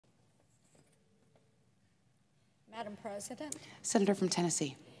Madam President. Senator from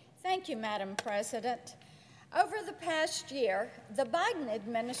Tennessee. Thank you, Madam President. Over the past year, the Biden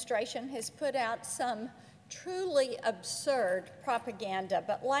administration has put out some truly absurd propaganda,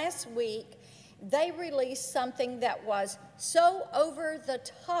 but last week they released something that was so over the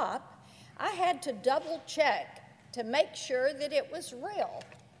top, I had to double check to make sure that it was real.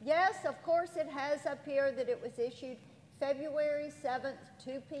 Yes, of course it has up here that it was issued February 7th,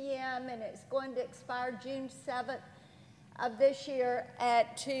 2 p.m., and it's going to expire June 7th of this year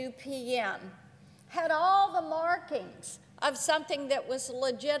at 2 p.m. Had all the markings of something that was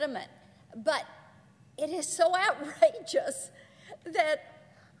legitimate, but it is so outrageous that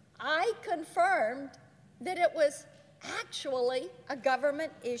I confirmed that it was actually a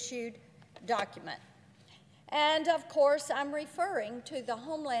government-issued document. And of course, I'm referring to the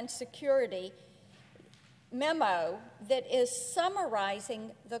Homeland Security memo that is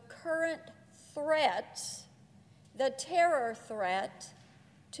summarizing the current threats, the terror threat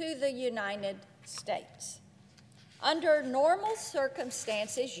to the United States. Under normal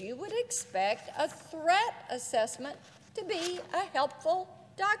circumstances, you would expect a threat assessment to be a helpful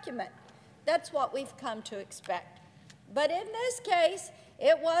document. That's what we've come to expect. But in this case,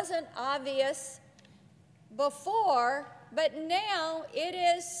 it wasn't obvious before, but now it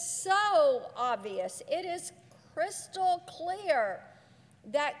is so obvious. It is crystal clear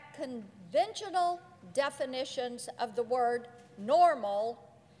that conventional definitions of the word normal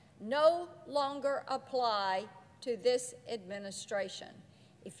no longer apply to this administration.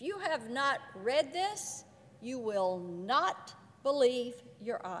 If you have not read this, you will not believe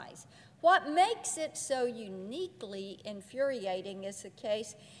your eyes. What makes it so uniquely infuriating is the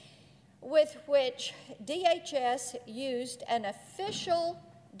case with which DHS used an official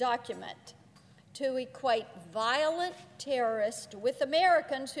document to equate violent terrorists with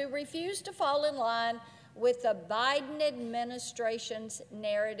Americans who refuse to fall in line with the Biden administration's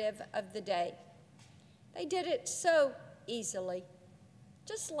narrative of the day. They did it so easily,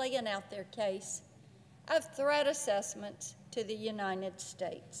 just laying out their case of threat assessments to the United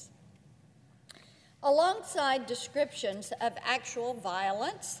States. Alongside descriptions of actual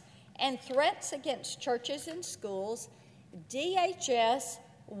violence and threats against churches and schools, DHS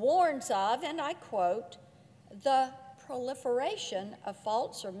warns of, and I quote, the proliferation of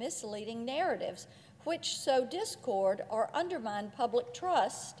false or misleading narratives which sow discord or undermine public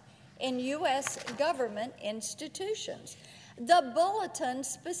trust in U.S. government institutions. The bulletin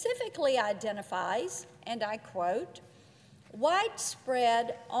specifically identifies, and I quote,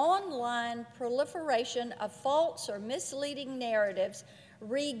 widespread online proliferation of false or misleading narratives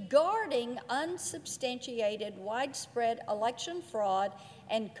regarding unsubstantiated widespread election fraud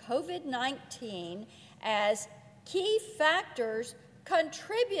and COVID-19 as key factors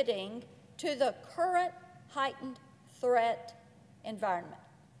contributing to the current heightened threat environment.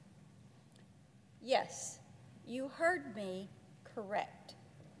 Yes, you heard me correct.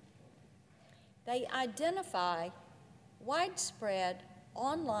 They identify widespread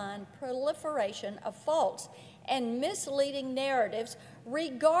online proliferation of false and misleading narratives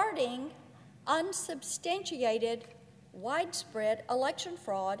regarding unsubstantiated widespread election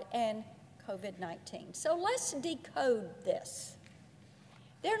fraud and COVID-19. So let's decode this.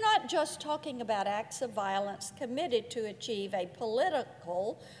 They're not just talking about acts of violence committed to achieve a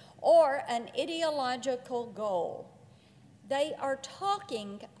political or an ideological goal. They are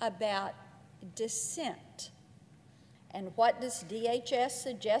talking about dissent. And what does DHS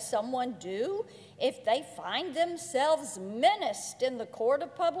suggest someone do if they find themselves menaced in the court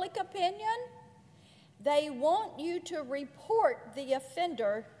of public opinion? They want you to report the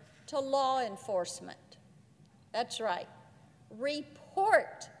offender to law enforcement. That's right.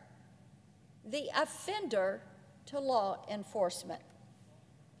 Report the offender to law enforcement.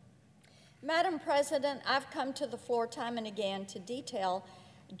 Madam President, I've come to the floor time and again to detail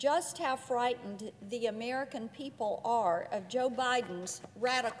just how frightened the American people are of Joe Biden's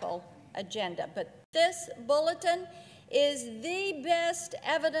radical agenda. But this bulletin is the best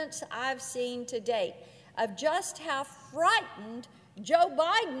evidence I've seen to date of just how frightened Joe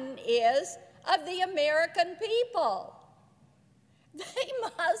Biden is of the American people. They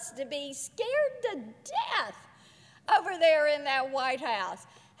must be scared to death over there in that White House.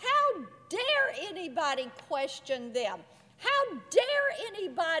 How dare anybody question them? How dare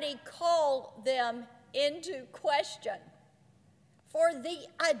anybody call them into question for the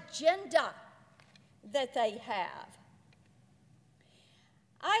agenda that they have?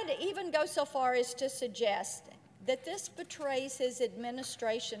 I'd even go so far as to suggest that this betrays his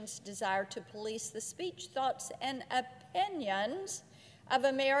administration's desire to police the speech, thoughts, and opinions of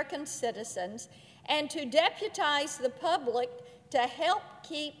American citizens and to deputize the public to help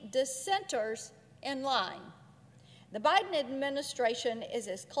keep dissenters in line. The Biden administration is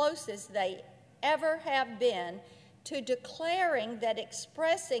as close as they ever have been to declaring that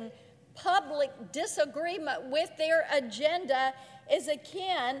expressing public disagreement with their agenda is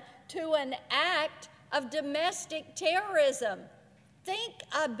akin to an act of domestic terrorism. Think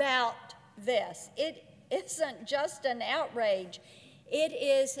about this. It isn't just an outrage. It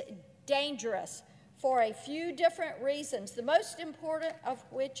is dangerous for a few different reasons, the most important of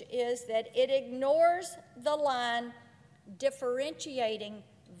which is that it ignores the line differentiating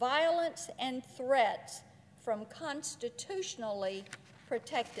violence and threats from constitutionally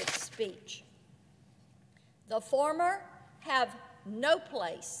protected speech. The former have no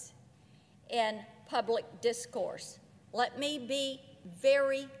place in public discourse. Let me be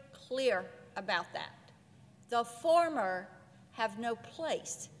very clear about that. The former have no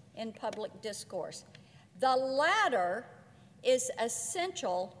place in public discourse. The latter is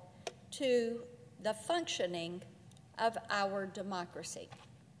essential to the functioning of our democracy.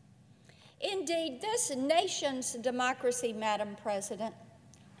 Indeed, this nation's democracy, Madam President,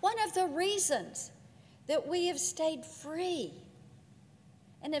 one of the reasons that we have stayed free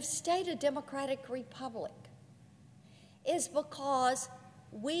and have stayed a democratic republic is because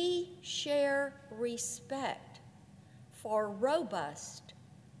we share respect for robust,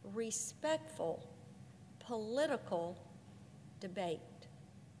 respectful political debate.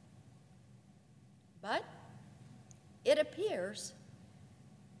 But it appears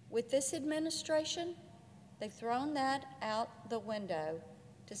with this administration, they've thrown that out the window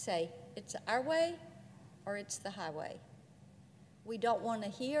to say it's our way or it's the highway. We don't want to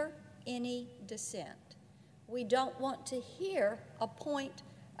hear any dissent. We don't want to hear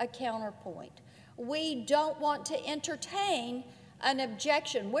a counterpoint. We don't want to entertain an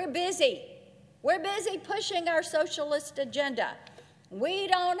objection. We're busy. We're busy pushing our socialist agenda. We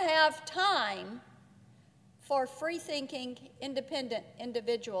don't have time for free-thinking, independent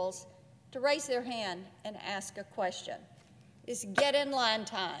individuals to raise their hand and ask a question. It's get in line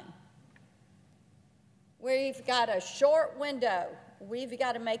time. We've got a short window. We've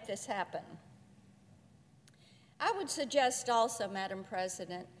got to make this happen. I would suggest also, Madam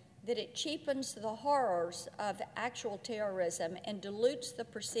President, that it cheapens the horrors of actual terrorism and dilutes the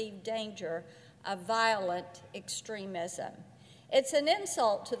perceived danger of violent extremism. It's an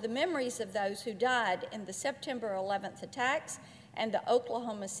insult to the memories of those who died in the September 11th attacks and the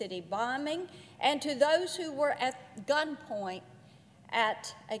Oklahoma City bombing, and to those who were at gunpoint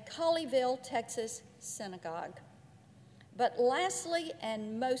at a Colleyville, Texas synagogue. But lastly,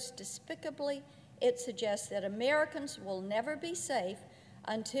 and most despicably, it suggests that Americans will never be safe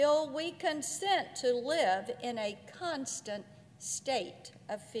until we consent to live in a constant state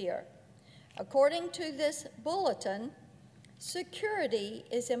of fear. According to this bulletin, security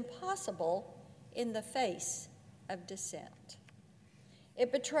is impossible in the face of dissent.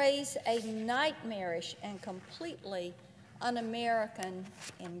 It betrays a nightmarish and completely un-American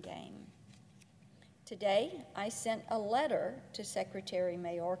endgame. Today, I sent a letter to Secretary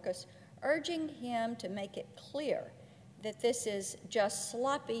Mayorkas urging him to make it clear that this is just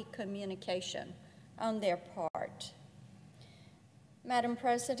sloppy communication on their part. Madam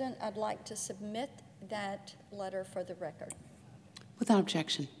President, I'd like to submit that letter for the record. Without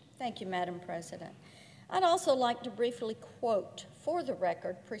objection. Thank you, Madam President. I'd also like to briefly quote for the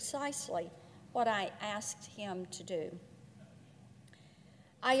record precisely what I asked him to do.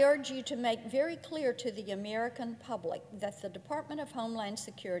 I urge you to make very clear to the American public that the Department of Homeland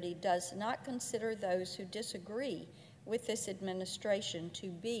Security does not consider those who disagree with this administration to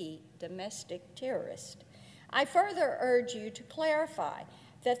be domestic terrorists. I further urge you to clarify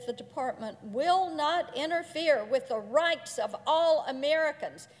that the department will not interfere with the rights of all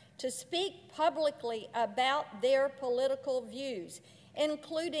Americans to speak publicly about their political views,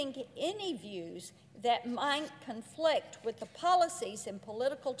 including any views that might conflict with the policies and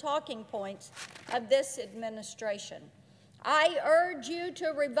political talking points of this administration. I urge you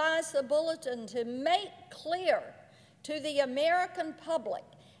to revise the bulletin to make clear to the American public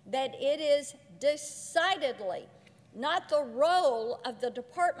that it is decidedly not the role of the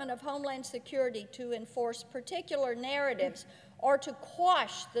Department of Homeland Security to enforce particular narratives or to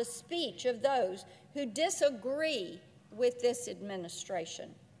quash the speech of those who disagree with this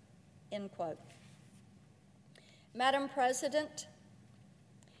administration, end quote. Madam President,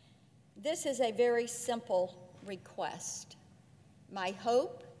 this is a very simple request. My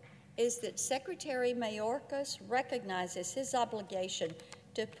hope is that Secretary Mayorkas recognizes his obligation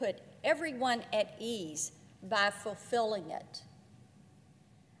to put everyone at ease by fulfilling it.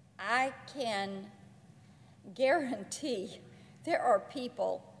 I I can guarantee there are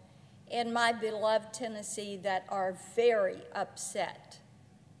people in my beloved Tennessee that are very upset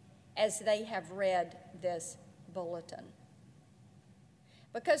as they have read this bulletin,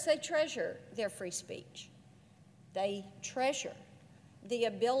 because they treasure their free speech. They treasure the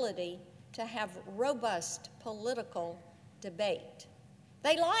ability to have robust political debate.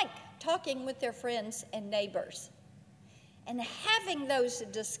 They like talking with their friends and neighbors and having those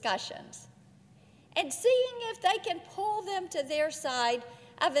discussions and seeing if they can pull them to their side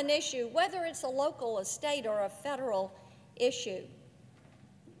of an issue, whether it's a local, a state, or a federal issue.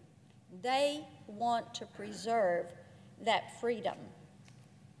 They want to preserve that freedom.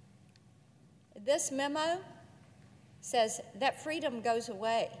 This memo says that freedom goes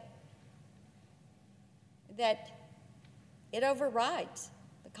away, that it overrides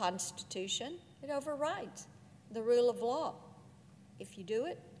the Constitution, it overrides the rule of law. If you do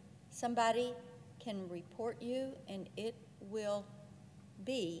it, somebody can report you and it will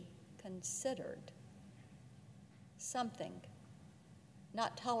be considered something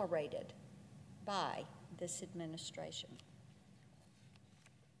not tolerated by this administration.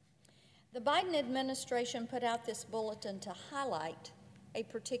 The Biden administration put out this bulletin to highlight a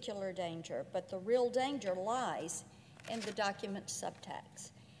particular danger, but the real danger lies in the document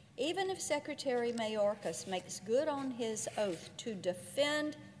subtext. Even if Secretary Mayorkas makes good on his oath to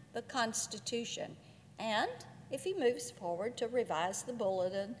defend the Constitution, and if he moves forward to revise the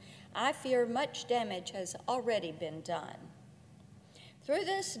bulletin, I fear much damage has already been done. Through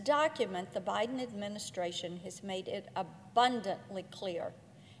this document, the Biden administration has made it abundantly clear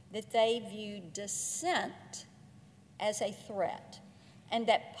that they view dissent as a threat, and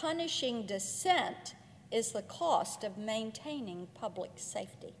that punishing dissent is the cost of maintaining public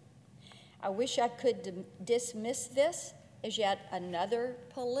safety. I wish I could dismiss this as yet another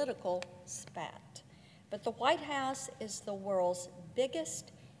political spat, but the White House is the world's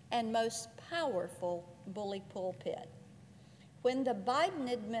biggest and most powerful bully pulpit. When the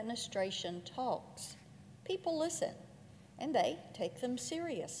Biden administration talks, people listen, and they take them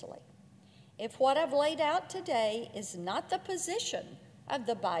seriously. If what I've laid out today is not the position of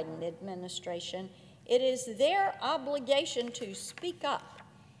the Biden administration, it is their obligation to speak up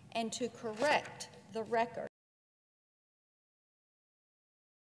and to correct the record.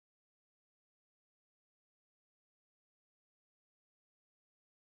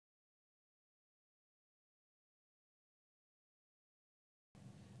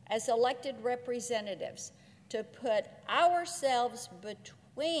 As elected representatives, to put ourselves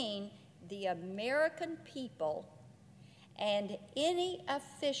between the American people and any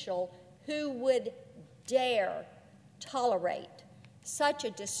official who would dare tolerate such a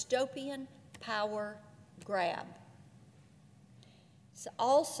dystopian power grab. So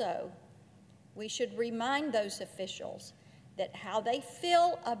also, we should remind those officials that how they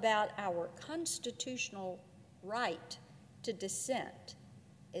feel about our constitutional right to dissent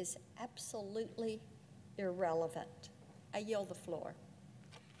is absolutely irrelevant. I yield the floor.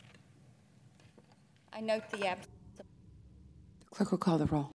 I note the absence. The clerk will call the roll.